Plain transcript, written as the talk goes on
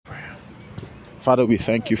Father, we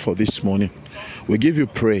thank you for this morning. We give you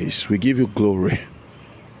praise. We give you glory.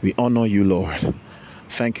 We honor you, Lord.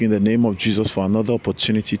 Thank you in the name of Jesus for another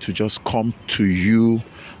opportunity to just come to you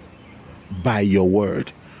by your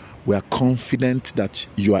word. We are confident that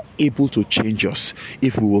you are able to change us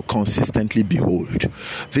if we will consistently behold.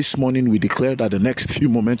 This morning we declare that the next few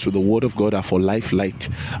moments with the word of God are for life, light,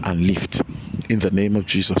 and lift. In the name of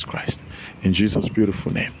Jesus Christ. In Jesus'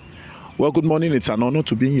 beautiful name. Well, good morning. It's an honor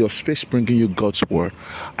to be in your space bringing you God's word.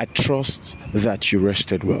 I trust that you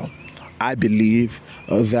rested well. I believe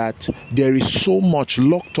that there is so much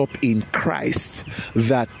locked up in Christ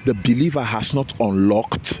that the believer has not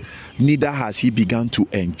unlocked, neither has he begun to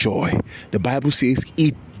enjoy. The Bible says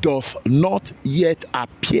it doth not yet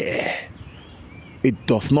appear. It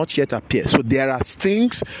doth not yet appear. So there are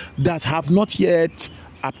things that have not yet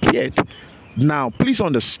appeared. Now, please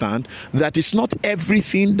understand that it's not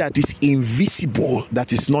everything that is invisible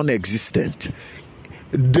that is non-existent.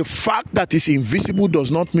 The fact that it's invisible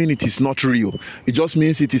does not mean it is not real. It just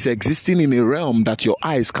means it is existing in a realm that your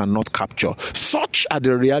eyes cannot capture. Such are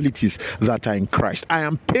the realities that are in Christ. I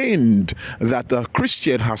am pained that a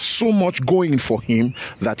Christian has so much going for him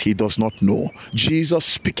that he does not know. Jesus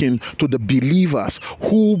speaking to the believers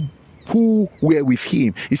who were with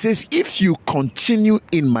him. He says, if you continue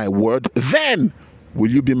in my word, then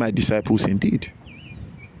will you be my disciples indeed.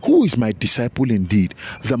 Who is my disciple indeed?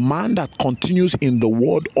 The man that continues in the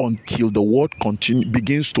word until the word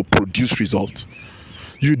begins to produce results.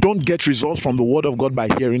 You don't get results from the word of God by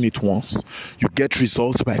hearing it once. You get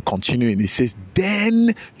results by continuing. He says,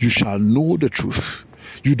 then you shall know the truth.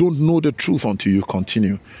 You don't know the truth until you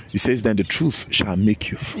continue. He says, then the truth shall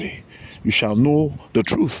make you free. You shall know the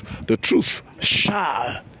truth. The truth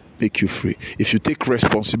shall make you free. If you take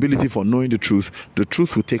responsibility for knowing the truth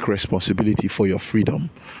will take responsibility for your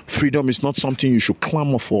freedom. Freedom is not something you should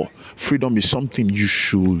clamor for. Freedom is something you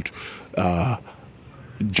should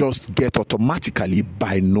just get automatically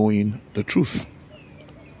by knowing the truth.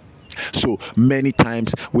 So many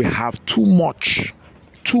times we have too much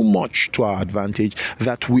to our advantage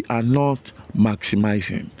that we are not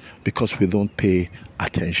maximizing because we don't pay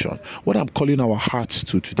attention. What I'm calling our hearts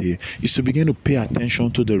to today is to begin to pay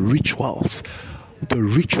attention to the rituals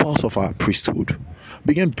of our priesthood.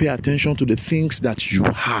 Begin to pay attention to the things that you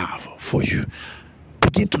have for you.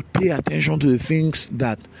 Begin to pay attention to the things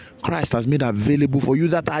that Christ has made available for you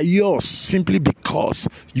that are yours simply because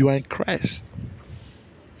you are in Christ.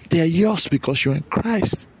 They are yours because you are in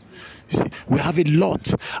Christ. See, we have a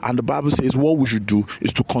lot, and the Bible says what we should do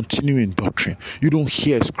is to continue in doctrine. You don't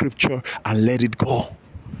hear scripture and let it go.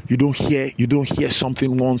 You don't hear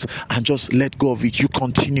something once and just let go of it. You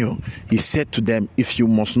continue. He said to them, if you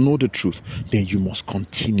must know the truth, then you must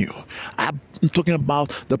continue. I'm talking about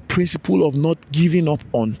the principle of not giving up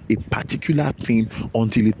on a particular thing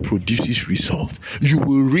until it produces results. You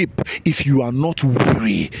will reap if you are not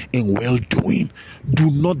weary in well-doing.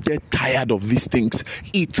 Do not get tired of these things.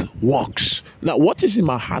 It works. Now, what is in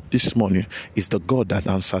my heart this morning is the God that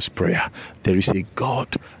answers prayer. There is a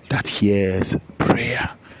God that hears prayer.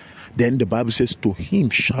 Then the Bible says, to him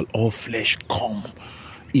shall all flesh come.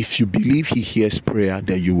 If you believe he hears prayer,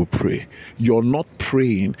 then you will pray. You're not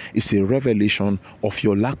praying is a revelation of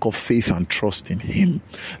your lack of faith and trust in him.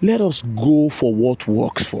 Let us go for what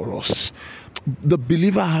works for us. The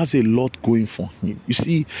believer has a lot going for him. You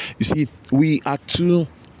see, we are too...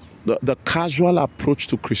 The casual approach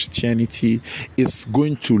to Christianity is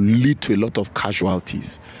going to lead to a lot of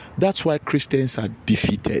casualties. That's why Christians are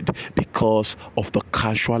defeated, because of the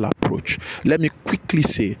casual approach. Let me quickly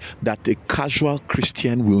say that a casual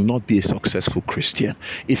Christian will not be a successful Christian.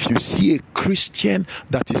 If you see a Christian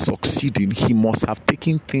that is succeeding, he must have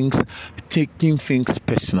taken things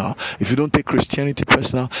personal. If you don't take Christianity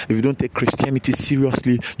personal, if you don't take Christianity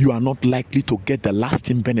seriously, you are not likely to get the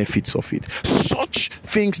lasting benefits of it. Such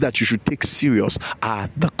things that you should take serious are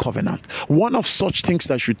the covenant. One of such things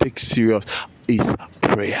that you should take serious is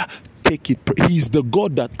prayer. Take it. He is the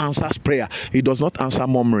God that answers prayer. He does not answer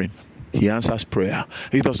murmuring. He answers prayer.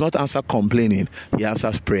 He does not answer complaining. He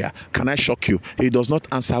answers prayer. Can I shock you? He does not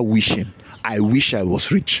answer wishing. I wish I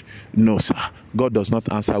was rich. No, sir. God does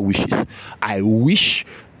not answer wishes. I wish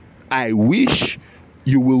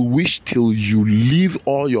you will wish till you live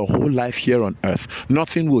all your whole life here on earth.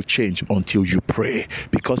 Nothing will change until you pray.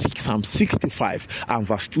 Because Psalm 65 and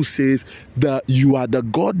verse 2 says that you are the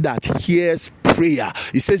God that hears prayer.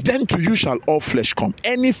 It says, then to you shall all flesh come.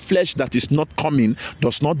 Any flesh that is not coming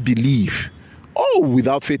does not believe. Oh,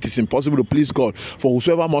 without faith it's impossible to please God. For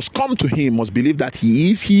whosoever must come to him must believe that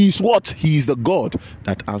he is what? He is the God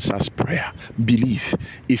that answers prayer. Believe.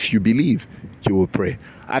 If you believe, you will pray.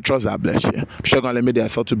 I trust that bless you. I'm sure God let me there. I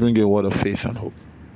thought to bring you a word of faith and hope.